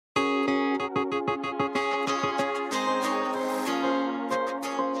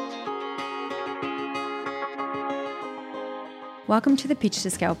Welcome to the Pitch to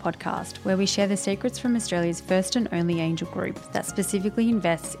Scale podcast, where we share the secrets from Australia's first and only angel group that specifically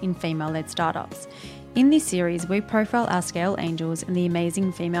invests in female-led startups. In this series, we profile our scale angels and the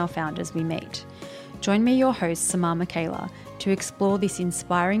amazing female founders we meet. Join me, your host, Samar Michaela, to explore this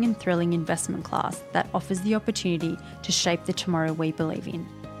inspiring and thrilling investment class that offers the opportunity to shape the tomorrow we believe in.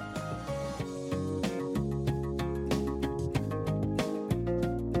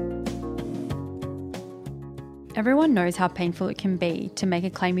 Everyone knows how painful it can be to make a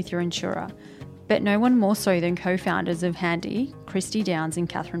claim with your insurer, but no one more so than co-founders of handdii, Christie and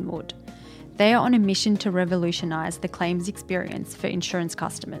Kathryn Wood. They are on a mission to revolutionise the claims experience for insurance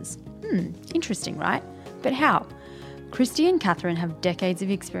customers. Interesting, right? But how? Christie and Kathryn have decades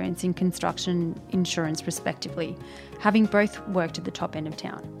of experience in construction insurance respectively, having both worked at the top end of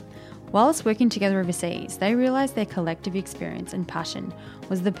town. Whilst working together overseas, they realised their collective experience and passion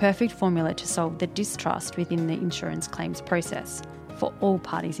was the perfect formula to solve the distrust within the insurance claims process for all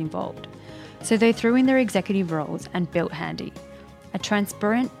parties involved. So they threw in their executive roles and built handdii, a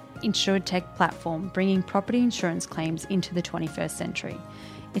transparent insurtech platform bringing property insurance claims into the 21st century.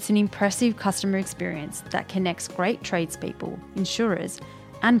 It's an impressive customer experience that connects great tradespeople, insurers,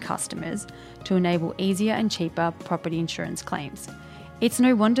 and customers to enable easier and cheaper property insurance claims. It's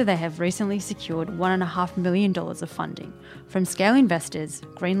no wonder they have recently secured $1.5 million of funding from scale investors,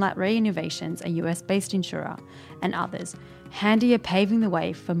 Greenlight Re-Innovations, a US-based insurer, and others. handdii are paving the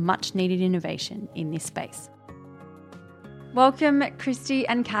way for much-needed innovation in this space. Welcome, Christie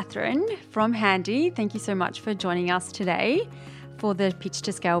and Kathryn from handdii. Thank you so much for joining us today for the Pitch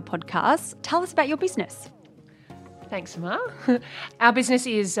to Scale podcast. Tell us about your business. Thanks, Samar. Our business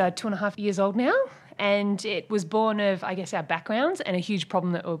is 2.5 years old now. And it was born of, our backgrounds and a huge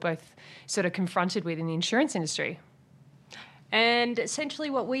problem that we're both sort of confronted with in the insurance industry. And essentially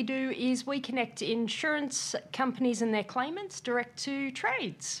what we do is we connect insurance companies and their claimants direct to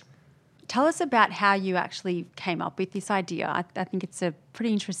trades. Tell us about how you actually came up with this idea. I think it's a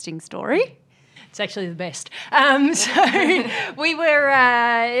pretty interesting story. It's actually the best. So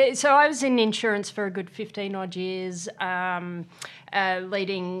I was in insurance for a good 15 odd years,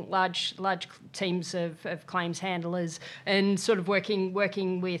 leading large teams of claims handlers and sort of working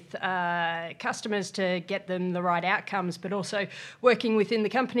with customers to get them the right outcomes, but also working within the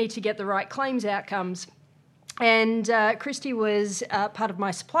company to get the right claims outcomes. And Christie was part of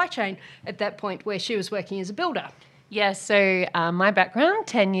my supply chain at that point, where she was working as a builder. Yeah, so my background,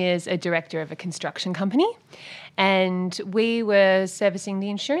 10 years a director of a construction company, and we were servicing the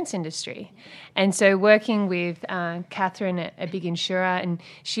insurance industry. And so working with Kathryn, a big insurer, and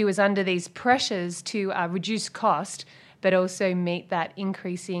she was under these pressures to reduce cost, but also meet that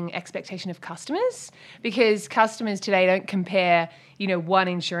increasing expectation of customers, because customers today don't compare, one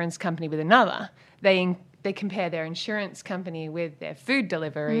insurance company with another. They compare their insurance company with their food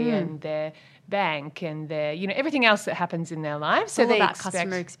delivery and their bank and their, everything else that happens in their lives. So all about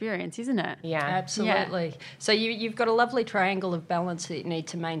customer experience, isn't it? Yeah, absolutely. Yeah. So you've got a lovely triangle of balance that you need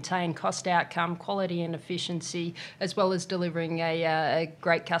to maintain: cost, outcome, quality, and efficiency, as well as delivering a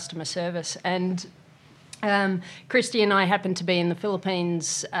great customer service. And Christie and I happened to be in the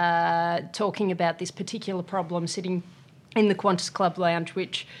Philippines talking about this particular problem, sitting in the Qantas Club Lounge,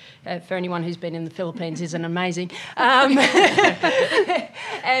 which for anyone who's been in the Philippines isn't amazing.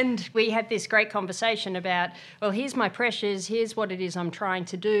 And we had this great conversation about, well, here's my pressures, here's what it is I'm trying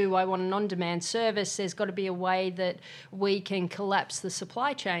to do. I want an on-demand service. There's got to be a way that we can collapse the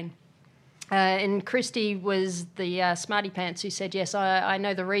supply chain. And Christie was the smarty pants who said, yes, I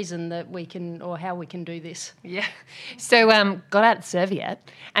know the reason that we can, or how we can do this. Yeah. So got out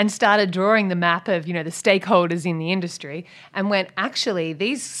Serviette and started drawing the map of, the stakeholders in the industry, and went, actually,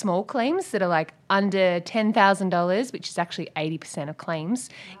 these small claims that are like under $10,000, which is actually 80% of claims,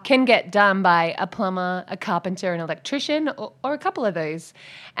 can get done by a plumber, a carpenter, an electrician, or a couple of those.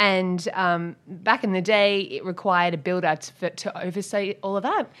 And back in the day, it required a builder to oversee all of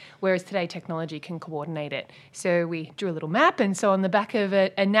that, whereas today technology can coordinate it. So we drew a little map, and so on the back of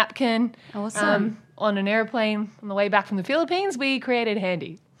a napkin, awesome. On an airplane on the way back from the Philippines, we created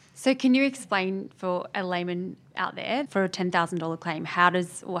handdii. So can you explain for a layman out there, for a $10,000 claim, how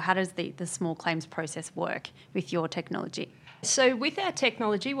does the small claims process work with your technology? So with our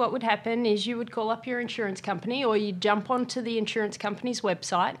technology, what would happen is you would call up your insurance company, or you'd jump onto the insurance company's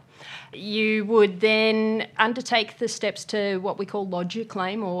website. You would then undertake the steps to what we call lodge your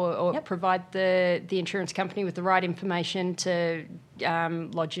claim, or provide the insurance company with the right information to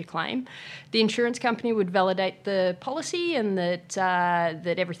lodge your claim. The insurance company would validate the policy and that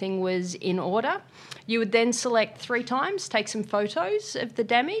everything was in order. You would then select 3 times, take some photos of the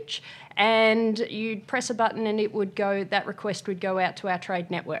damage, and you'd press a button and that request would go out to our trade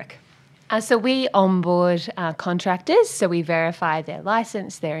network. So we onboard contractors, so we verify their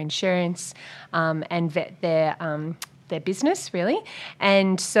license, their insurance, and vet their business, really.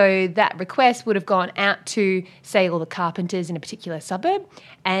 And so that request would have gone out to, say, all the carpenters in a particular suburb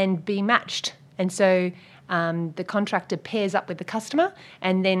and be matched. And so the contractor pairs up with the customer,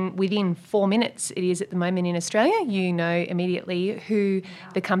 and then within 4 minutes, it is at the moment in Australia, you know immediately who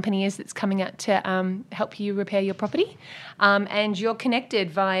the company is that's coming out to help you repair your property. And you're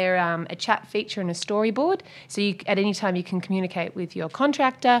connected via a chat feature and a storyboard. So at any time you can communicate with your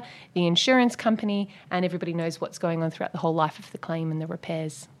contractor, the insurance company, and everybody knows what's going on throughout the whole life of the claim and the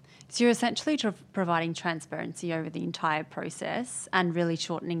repairs. So you're essentially providing transparency over the entire process and really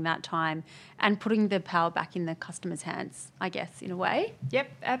shortening that time and putting the power back in the customer's hands, I guess, in a way. Yep,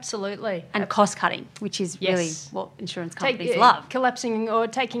 absolutely. And cost cutting, which is really what insurance companies love. Collapsing or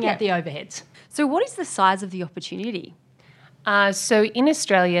taking out the overheads. So what is the size of the opportunity? So in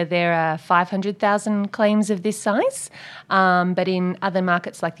Australia, there are 500,000 claims of this size, but in other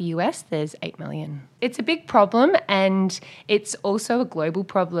markets like the US, there's 8 million. It's a big problem, and it's also a global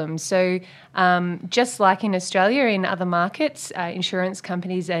problem. So just like in Australia, in other markets, insurance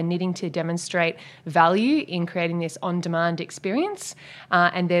companies are needing to demonstrate value in creating this on-demand experience,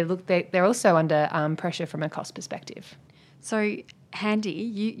 and they're also under pressure from a cost perspective. So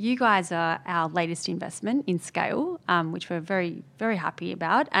handdii, you guys are our latest investment in scale, which we're very, very happy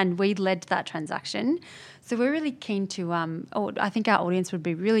about, and we led that transaction. So we're really keen to, I think our audience would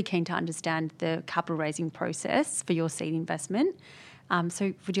be really keen to understand the capital raising process for your seed investment.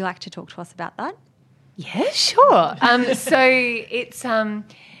 So would you like to talk to us about that? Yeah, sure. So it's...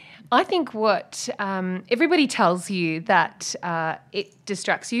 I think what everybody tells you that it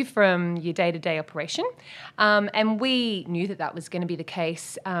distracts you from your day-to-day operation, and we knew that was going to be the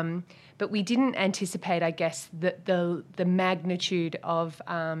case, but we didn't anticipate, I guess, the magnitude of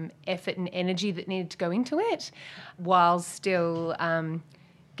effort and energy that needed to go into it, while still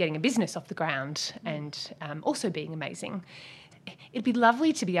getting a business off the ground and also being amazing. It'd be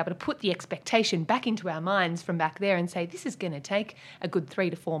lovely to be able to put the expectation back into our minds from back there and say, this is going to take a good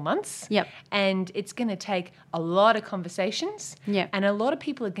 3 to 4 months. Yep. And it's going to take a lot of conversations. Yep. And a lot of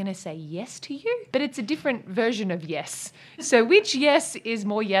people are going to say yes to you, but it's a different version of yes. So which yes is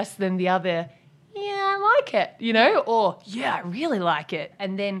more yes than the other? Yeah, I like it, or yeah, I really like it.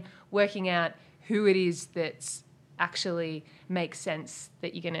 And then working out who it is that's actually makes sense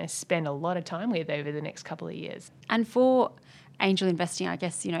that you're going to spend a lot of time with over the next couple of years. And for angel investing, I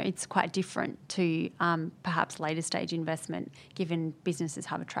guess, it's quite different to perhaps later stage investment, given businesses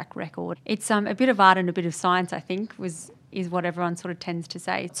have a track record. It's a bit of art and a bit of science, I think, is what everyone sort of tends to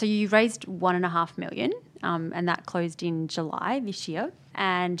say. So you raised $1.5 million, and that closed in July this year,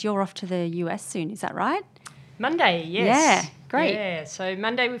 and you're off to the US soon, is that right? Monday, yes. Yeah, great. Yeah, so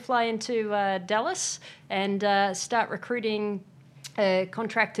Monday we fly into Dallas and start recruiting a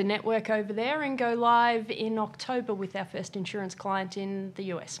contractor network over there and go live in October with our first insurance client in the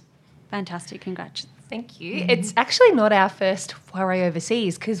US. Fantastic, congrats. Thank you. It's actually not our first foray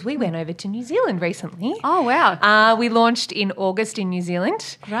overseas because we went over to New Zealand recently. Oh, wow. We launched in August in New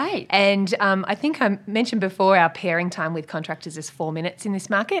Zealand. Great. And I think I mentioned before our pairing time with contractors is 4 minutes in this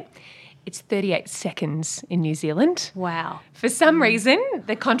market. It's 38 seconds in New Zealand. Wow. For some reason,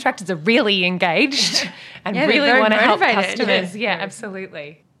 the contractors are really engaged and really want to help customers. Yeah,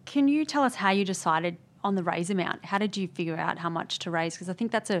 absolutely. Can you tell us how you decided on the raise amount? How did you figure out how much to raise? Because I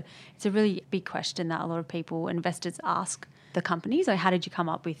think it's a really big question that a lot of people, investors, ask the companies. So how did you come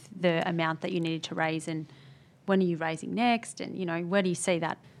up with the amount that you needed to raise, and when are you raising next? And, where do you see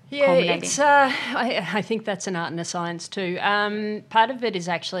that? Yeah, it's. I think that's an art and a science too. Part of it is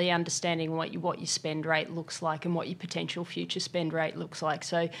actually understanding what your spend rate looks like and what your potential future spend rate looks like.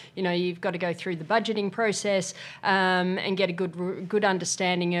 So you've got to go through the budgeting process and get a good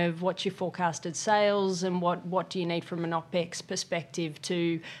understanding of what's your forecasted sales and what do you need from an OPEX perspective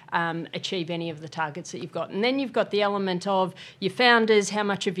to achieve any of the targets that you've got. And then you've got the element of your founders. How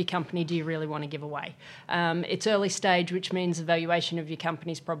much of your company do you really want to give away? It's early stage, which means the valuation of your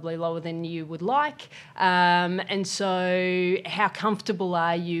company is probably lower than you would like. And so how comfortable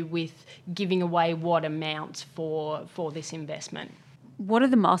are you with giving away what amount for this investment? What are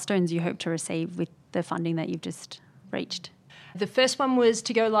the milestones you hope to receive with the funding that you've just reached? The first one was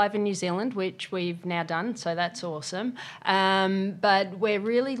to go live in New Zealand, which we've now done, so that's awesome. But we're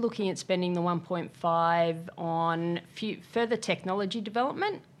really looking at spending the 1.5 on further technology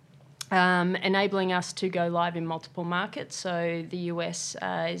development, enabling us to go live in multiple markets. So the US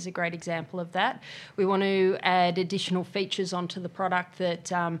is a great example of that. We want to add additional features onto the product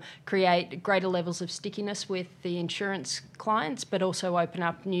that create greater levels of stickiness with the insurance clients, but also open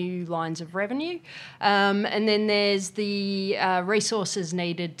up new lines of revenue. And then there's the resources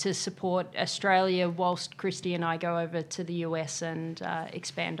needed to support Australia whilst Christie and I go over to the US and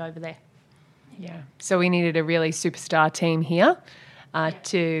expand over there. Yeah. So we needed a really superstar team here.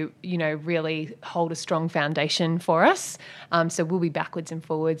 To, really hold a strong foundation for us. So we'll be backwards and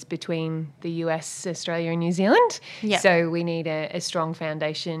forwards between the US, Australia and New Zealand. Yep. So we need a strong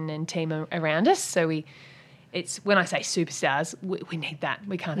foundation and team around us. So when I say superstars, we need that.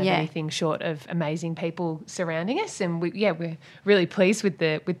 We can't have anything short of amazing people surrounding us. And we're really pleased with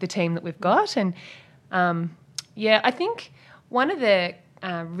the team that we've got. And I think one of the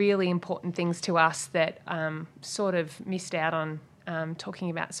really important things to us that sort of missed out on talking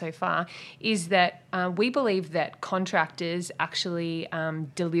about so far is that we believe that contractors actually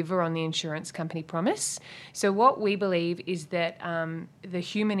deliver on the insurance company promise. So what we believe is that the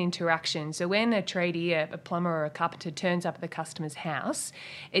human interaction, so when a tradie, a plumber or a carpenter turns up at the customer's house,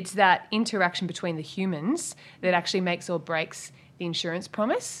 it's that interaction between the humans that actually makes or breaks the insurance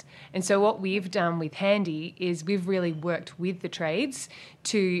promise. And so what we've done with handdii is we've really worked with the trades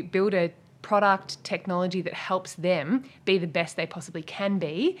to build a product technology that helps them be the best they possibly can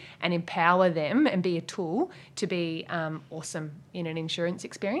be and empower them and be a tool to be awesome in an insurance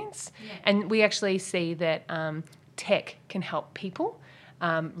experience. Yeah. And we actually see that tech can help people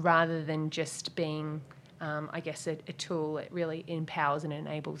rather than just being, a tool. It really empowers and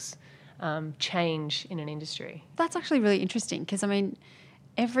enables change in an industry. That's actually really interesting because,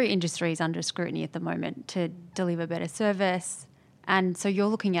 every industry is under scrutiny at the moment to deliver better service. And so you're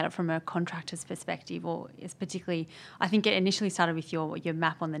looking at it from a contractor's perspective, or is particularly, I think it initially started with your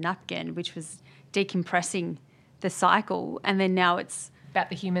map on the napkin, which was decompressing the cycle, and then now it's about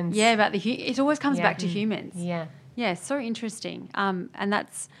the humans. Yeah, it always comes back to humans. Yeah. Yeah, so interesting. And I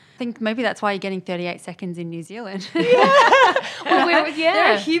think maybe that's why you're getting 38 seconds in New Zealand. Yeah.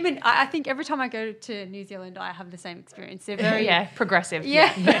 They're a human. I think every time I go to New Zealand, I have the same experience. They're very progressive.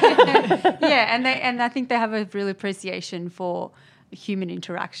 Yeah. And I think they have a real appreciation for human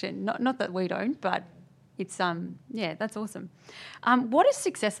interaction. Not that we don't, but it's that's awesome. What does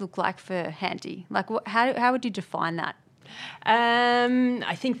success look like for handdii? Like, how would you define that?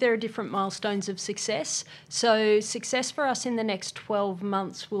 I think there are different milestones of success. So success for us in the next 12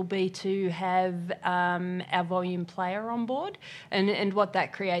 months will be to have our volume player on board. And what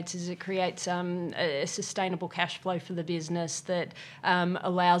that creates is a sustainable cash flow for the business that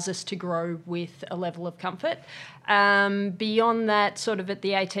allows us to grow with a level of comfort. Beyond that, sort of at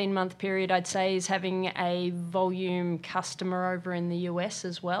the 18-month period, I'd say, is having a volume customer over in the US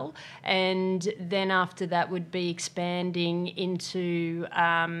as well. And then after that would be expanding into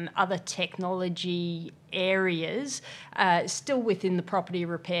other technology areas, still within the property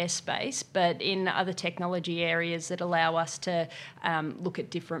repair space, but in other technology areas that allow us to look at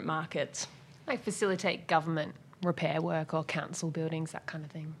different markets. Like facilitate government repair work or council buildings, that kind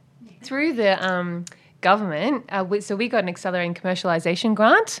of thing. Yeah. Through the government, so we got an accelerating commercialisation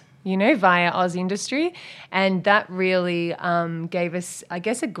grant, via Oz Industry, and that really gave us, I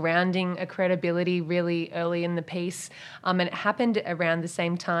guess, a grounding, a credibility really early in the piece, and it happened around the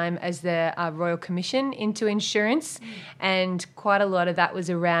same time as the Royal Commission into insurance, and quite a lot of that was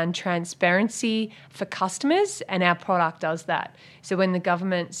around transparency for customers, and our product does that. So when the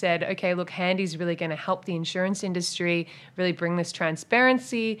government said, okay, look, handdii's really going to help the insurance industry really bring this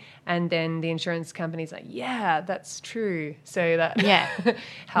transparency, and then the insurance company's like, yeah, that's true. So that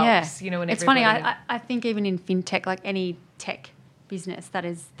helps. When it's funny. I think even in fintech, like any tech business that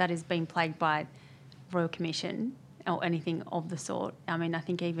is being plagued by Royal Commission or anything of the sort. I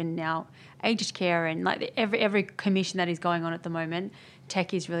think even now, aged care and like every commission that is going on at the moment,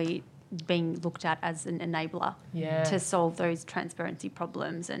 tech is really being looked at as an enabler to solve those transparency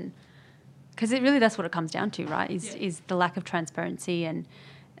problems, and because it really that's what it comes down to, right? Is the lack of transparency and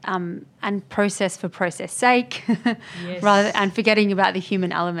process for process sake, rather and forgetting about the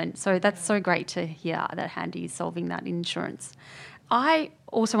human element. So that's so great to hear that handdii is solving that in insurance. I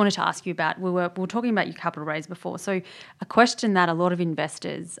also wanted to ask you about, we were talking about your capital raise before, so a question that a lot of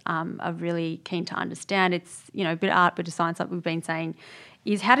investors are really keen to understand, it's a bit of art, bit of science like we've been saying,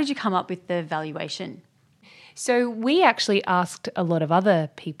 is how did you come up with the valuation? So we actually asked a lot of other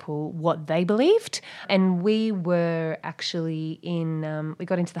people what they believed, and we were actually we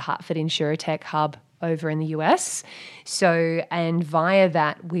got into the Hartford InsurTech hub over in the US. So, and via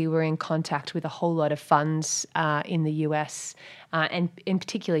that, we were in contact with a whole lot of funds in the US and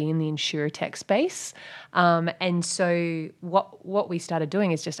particularly in the InsurTech space. And so what we started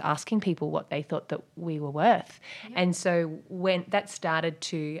doing is just asking people what they thought that we were worth. Yep. And so when that started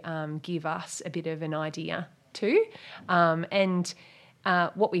to give us a bit of an idea too.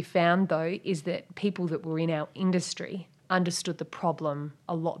 What we found, though, is that people that were in our industry understood the problem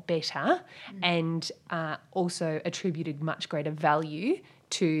a lot better and also attributed much greater value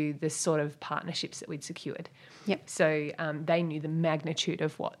to the sort of partnerships that we'd secured. Yep. So they knew the magnitude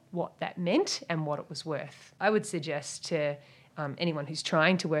of what that meant and what it was worth. I would suggest to anyone who's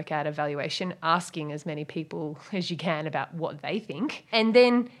trying to work out a valuation, asking as many people as you can about what they think, and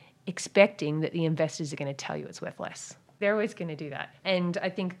then expecting that the investors are going to tell you it's worth less. They're always going to do that. And I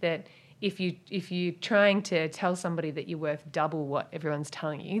think that if you're trying to tell somebody that you're worth double what everyone's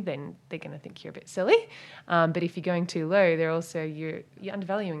telling you, then they're going to think you're a bit silly. But if you're going too low, they're also you're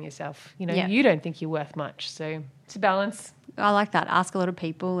undervaluing yourself. You know, You don't think you're worth much. So it's a balance. I like that. Ask a lot of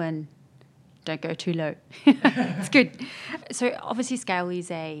people and don't go too low. It's good. So obviously, Scale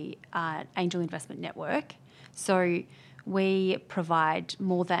is a angel investment network. So we provide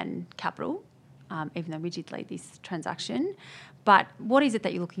more than capital, even though we did lead this transaction. But what is it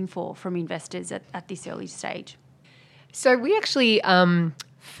that you're looking for from investors at this early stage? So we actually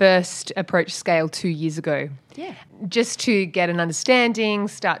first approached Scale 2 years ago. Yeah. Just to get an understanding,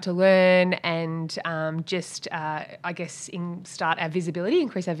 start to learn, and start our visibility,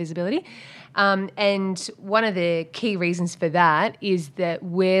 increase our visibility. And one of the key reasons for that is that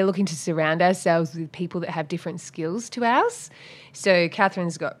we're looking to surround ourselves with people that have different skills to ours. So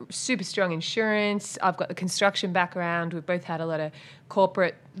Kathryn's got super strong insurance. I've got the construction background. We've both had a lot of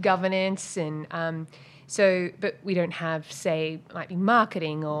corporate governance and but we don't have, say, might be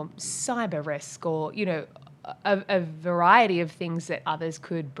marketing or cyber risk or, a variety of things that others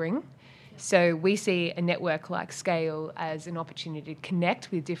could bring. So we see a network like Scale as an opportunity to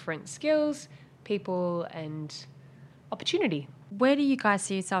connect with different skills, people and opportunity. Where do you guys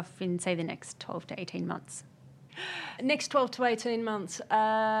see yourself in, say, the next 12 to 18 months? Next 12 to 18 months,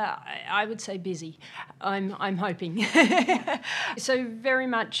 I would say busy. I'm hoping. So very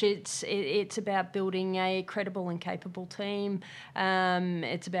much it's about building a credible and capable team.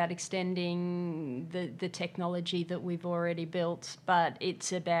 It's about extending the technology that we've already built, but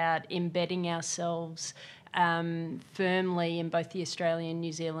it's about embedding ourselves firmly in both the Australian,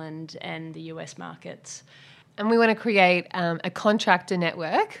 New Zealand and the US markets. And we want to create a contractor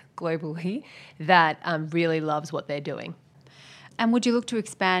network globally that really loves what they're doing. And would you look to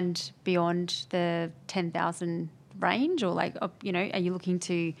expand beyond the 10,000 range, or are you looking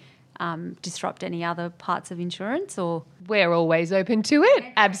to disrupt any other parts of insurance? Or we're always open to it.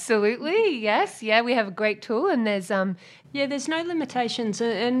 Absolutely, yes, yeah. We have a great tool, and there's there's no limitations.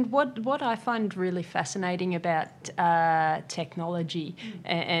 And what I find really fascinating about technology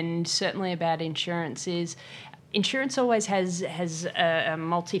and certainly about insurance is insurance always has a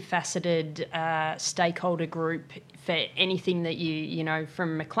multifaceted stakeholder group for anything that you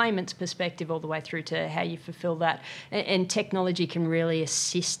from a claimant's perspective all the way through to how you fulfill that. And technology can really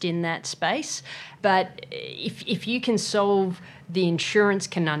assist in that space. But if you can solve the insurance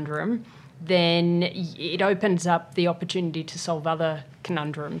conundrum, then it opens up the opportunity to solve other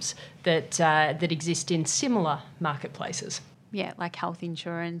conundrums that exist in similar marketplaces. Yeah, like health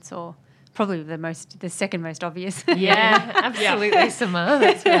insurance, or probably the second most obvious. Yeah, absolutely, Sama.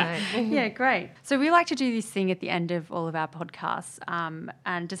 That's right. Yeah, great. So we like to do this thing at the end of all of our podcasts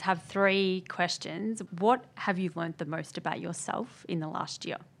and just have 3 questions. What have you learned the most about yourself in the last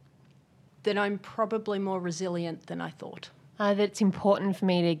year? That I'm probably more resilient than I thought. That it's important for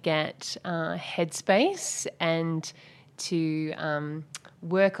me to get headspace and to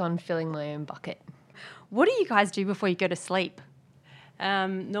work on filling my own bucket. What do you guys do before you go to sleep?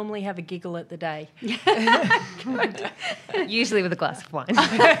 Normally have a giggle at the day. Usually with a glass of wine.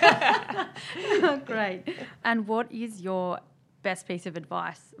 Oh, great. And what is your best piece of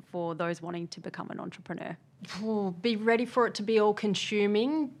advice for those wanting to become an entrepreneur? Be ready for it to be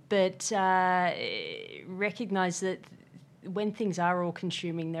all-consuming, but recognise that when things are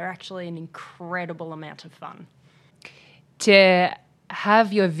all-consuming, they're actually an incredible amount of fun. To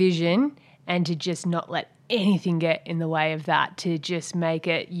have your vision and to just not let anything get in the way of that, to just make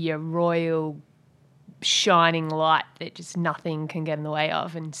it your royal shining light that just nothing can get in the way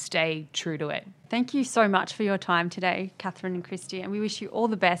of, and stay true to it. Thank you so much for your time today, Kathryn and Christie, and we wish you all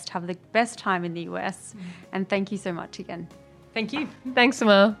the best. Have the best time in the US, and thank you so much again. Thank you. Thanks,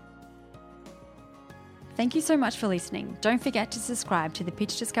 Samar. Thank you so much for listening. Don't forget to subscribe to the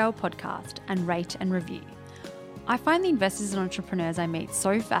Pitch to Scale podcast and rate and review. I find the investors and entrepreneurs I meet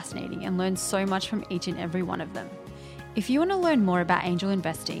so fascinating and learn so much from each and every one of them. If you want to learn more about angel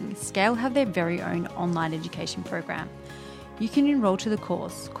investing, Scale have their very own online education program. You can enroll to the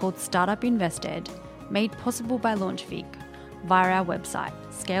course called Startup Invested, made possible by LaunchFig, via our website,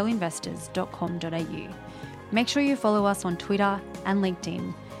 scaleinvestors.com.au. Make sure you follow us on Twitter and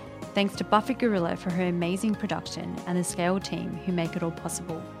LinkedIn. Thanks to Buffett Gorilla for her amazing production and the Scale team who make it all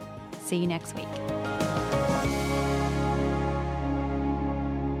possible. See you next week.